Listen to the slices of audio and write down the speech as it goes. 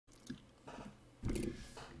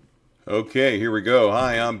Okay, here we go.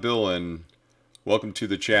 Hi, I'm Bill and welcome to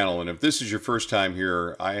the channel. And if this is your first time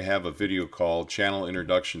here, I have a video called Channel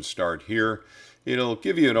Introduction Start Here. It'll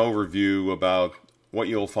give you an overview about what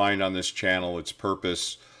you'll find on this channel, its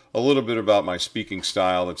purpose, a little bit about my speaking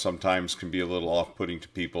style that sometimes can be a little off-putting to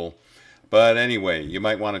people. But anyway, you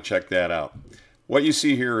might want to check that out. What you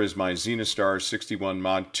see here is my ZenithStar 61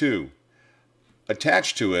 Mod 2.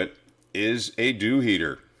 Attached to it is a dew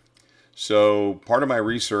heater. So part of my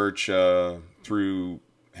research through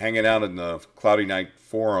hanging out in the Cloudy Night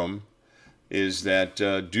forum is that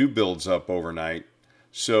dew builds up overnight.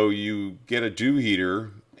 So you get a dew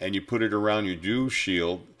heater and you put it around your dew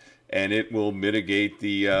shield and it will mitigate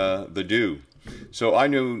the dew. So I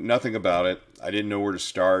knew nothing about it. I didn't know where to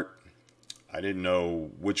start. I didn't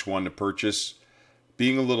know which one to purchase.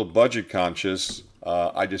 Being a little budget conscious,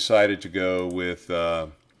 I decided to go with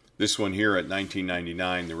this one here at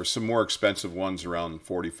 $19.99. There were some more expensive ones around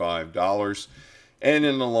 $45. And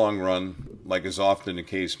in the long run, like is often the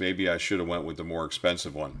case, maybe I should have went with the more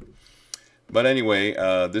expensive one. But anyway,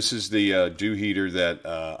 this is the dew heater that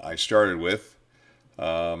I started with,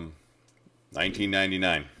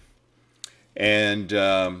 $19.99. And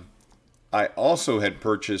I also had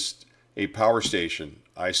purchased a power station.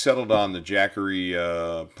 I settled on the Jackery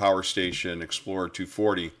Power Station Explorer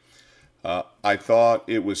 240. I thought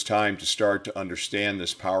it was time to start to understand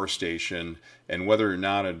this power station and whether or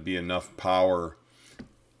not it'd be enough power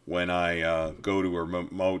when I go to a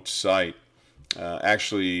remote site.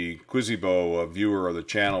 Actually, Quizibo, a viewer of the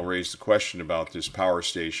channel, raised a question about this power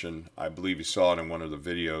station. I believe he saw it in one of the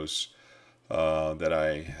videos that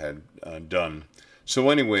I had done.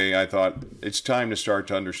 So anyway, I thought it's time to start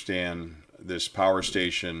to understand this power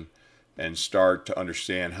station and start to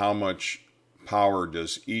understand how much power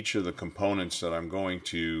does each of the components that I'm going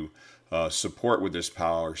to support with this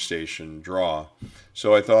power station draw.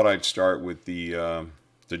 So I thought I'd start with the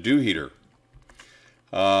dew heater.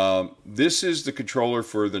 This is the controller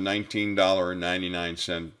for the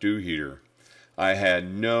 $19.99 dew heater. I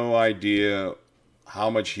had no idea how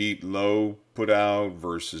much heat low put out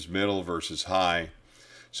versus middle versus high.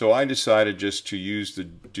 So I decided just to use the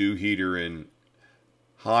dew heater in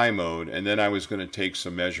high mode, and then I was going to take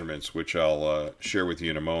some measurements, which I'll share with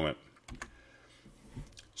you in a moment.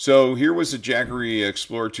 So here was the Jackery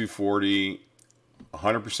Explorer 240,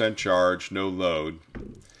 100% charge, no load.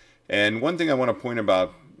 And one thing I want to point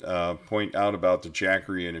out about the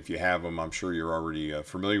Jackery, and if you have them, I'm sure you're already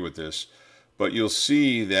familiar with this, but you'll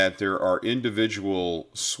see that there are individual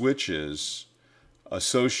switches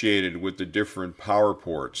associated with the different power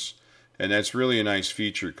ports. And that's really a nice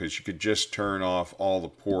feature because you could just turn off all the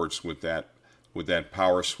ports with that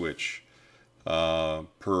power switch per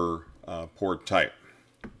port type.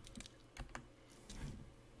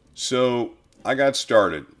 So I got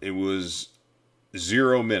started. It was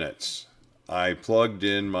 0 minutes. I plugged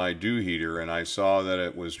in my dew heater and I saw that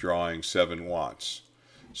it was drawing 7 watts.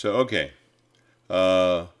 So okay,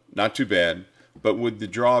 not too bad, but would the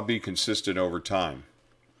draw be consistent over time?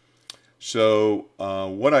 So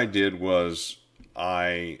what I did was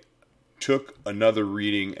I took another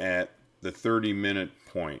reading at the 30-minute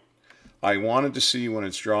point. I wanted to see when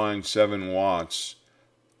it's drawing 7 watts,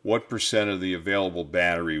 what percent of the available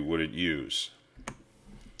battery would it use.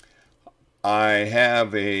 I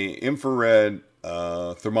have a infrared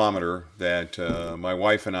thermometer that my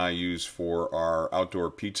wife and I use for our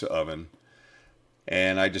outdoor pizza oven,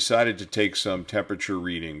 and I decided to take some temperature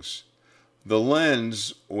readings. The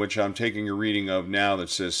lens, which I'm taking a reading of now that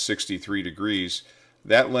says 63 degrees,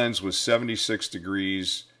 that lens was 76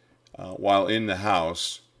 degrees while in the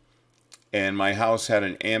house, and my house had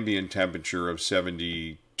an ambient temperature of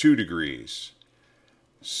 72 degrees.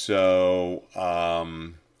 So I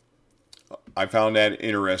found that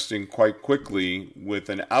interesting. Quite quickly, with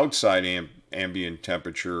an outside ambient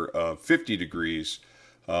temperature of 50 degrees,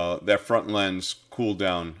 that front lens cooled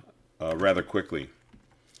down rather quickly.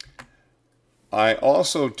 I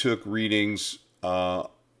also took readings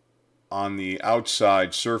on the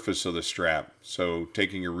outside surface of the strap, so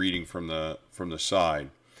taking a reading from the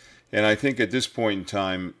side. And I think at this point in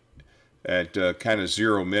time, at kind of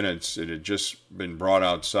 0 minutes, it had just been brought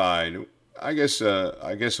outside. I guess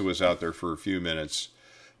it was out there for a few minutes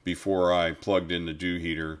before I plugged in the dew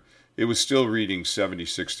heater. It was still reading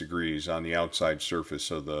 76 degrees on the outside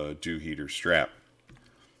surface of the dew heater strap.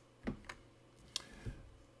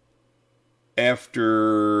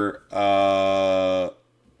 After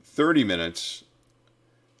 30 minutes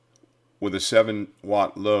with a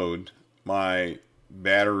 7-watt load, my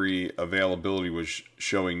battery availability was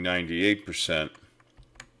showing 98%.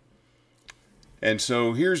 And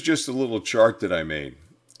so here's just a little chart that I made.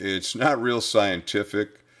 It's not real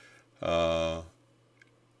scientific. The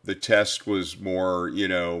test was more, you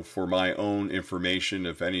know, for my own information.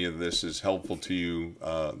 If any of this is helpful to you,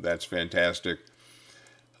 that's fantastic.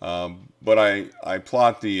 But I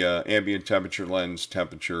plot the ambient temperature, lens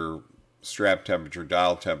temperature, strap temperature,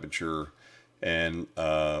 dial temperature, and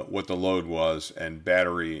what the load was, and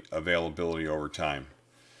battery availability over time.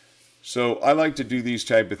 So I like to do these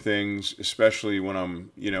type of things, especially when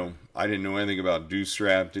I'm, you know, I didn't know anything about dew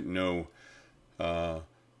strap, didn't know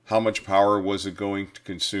how much power was it going to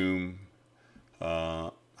consume,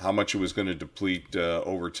 how much it was going to deplete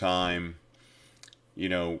over time. You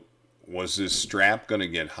know, was this strap going to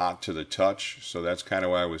get hot to the touch? So that's kind of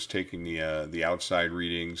why I was taking the outside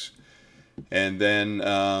readings. And then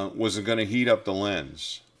was it going to heat up the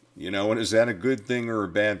lens? You know, and is that a good thing or a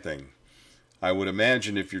bad thing? I would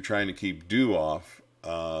imagine if you're trying to keep dew off,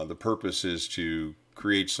 the purpose is to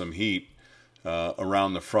create some heat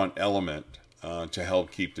around the front element to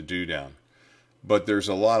help keep the dew down. But there's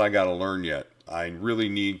a lot I got to learn yet. I really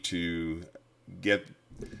need to get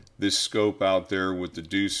this scope out there with the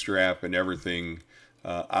dew strap and everything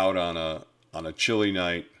out on a chilly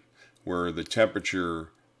night where the temperature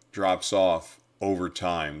drops off over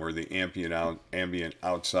time, where the ambient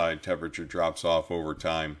outside temperature drops off over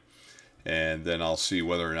time. And then I'll see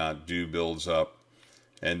whether or not dew builds up.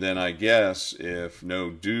 And then I guess if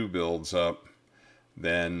no dew builds up,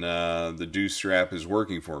 then the dew strap is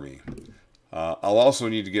working for me. I'll also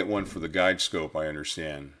need to get one for the guide scope, I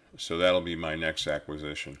understand. So that'll be my next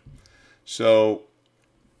acquisition. So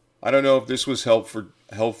I don't know if this was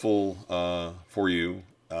helpful for you.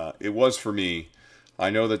 It was for me.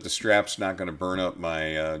 I know that the strap's not going to burn up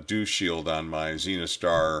my dew shield on my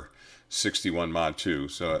ZenithStar 61 Mod 2,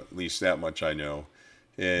 so at least that much I know.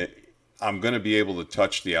 I'm going to be able to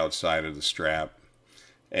touch the outside of the strap,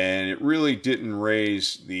 and it really didn't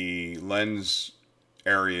raise the lens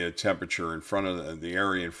area temperature in front of the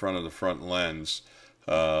area in front of the front lens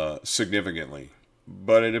significantly.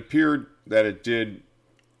 But it appeared that it did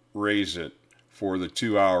raise it for the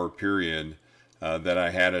 2-hour period that I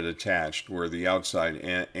had it attached, where the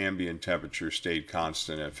outside ambient temperature stayed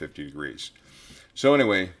constant at 50 degrees. So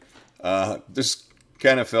anyway, this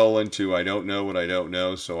kind of fell into I don't know what I don't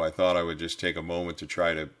know, so I thought I would just take a moment to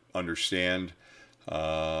try to understand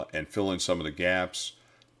and fill in some of the gaps.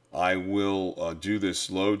 I will do this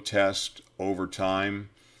load test over time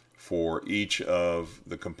for each of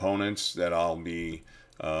the components that I'll be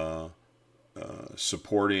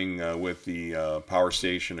supporting with the Power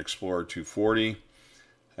Station Explorer 240,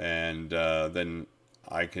 and then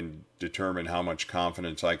I can determine how much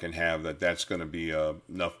confidence I can have that that's going to be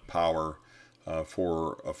enough power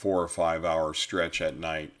for a 4 or 5 hour stretch at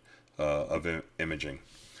night of imaging.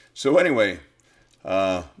 So anyway,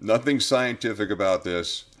 nothing scientific about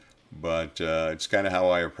this, but it's kind of how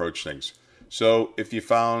I approach things. So if you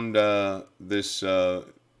found this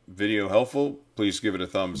video helpful, please give it a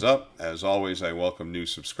thumbs up. As always, I welcome new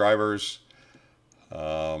subscribers.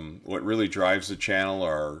 What really drives the channel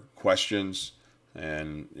are questions.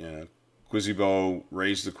 And Quizzybo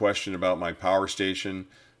raised the question about my power station.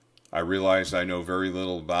 I realized I know very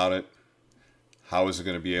little about it. How is it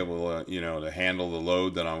going to be able to, to handle the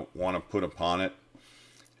load that I want to put upon it?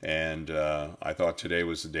 And I thought today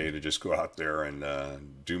was the day to just go out there and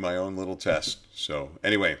do my own little test. So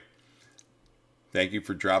anyway, thank you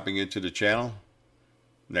for dropping into the channel.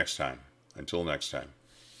 Until next time.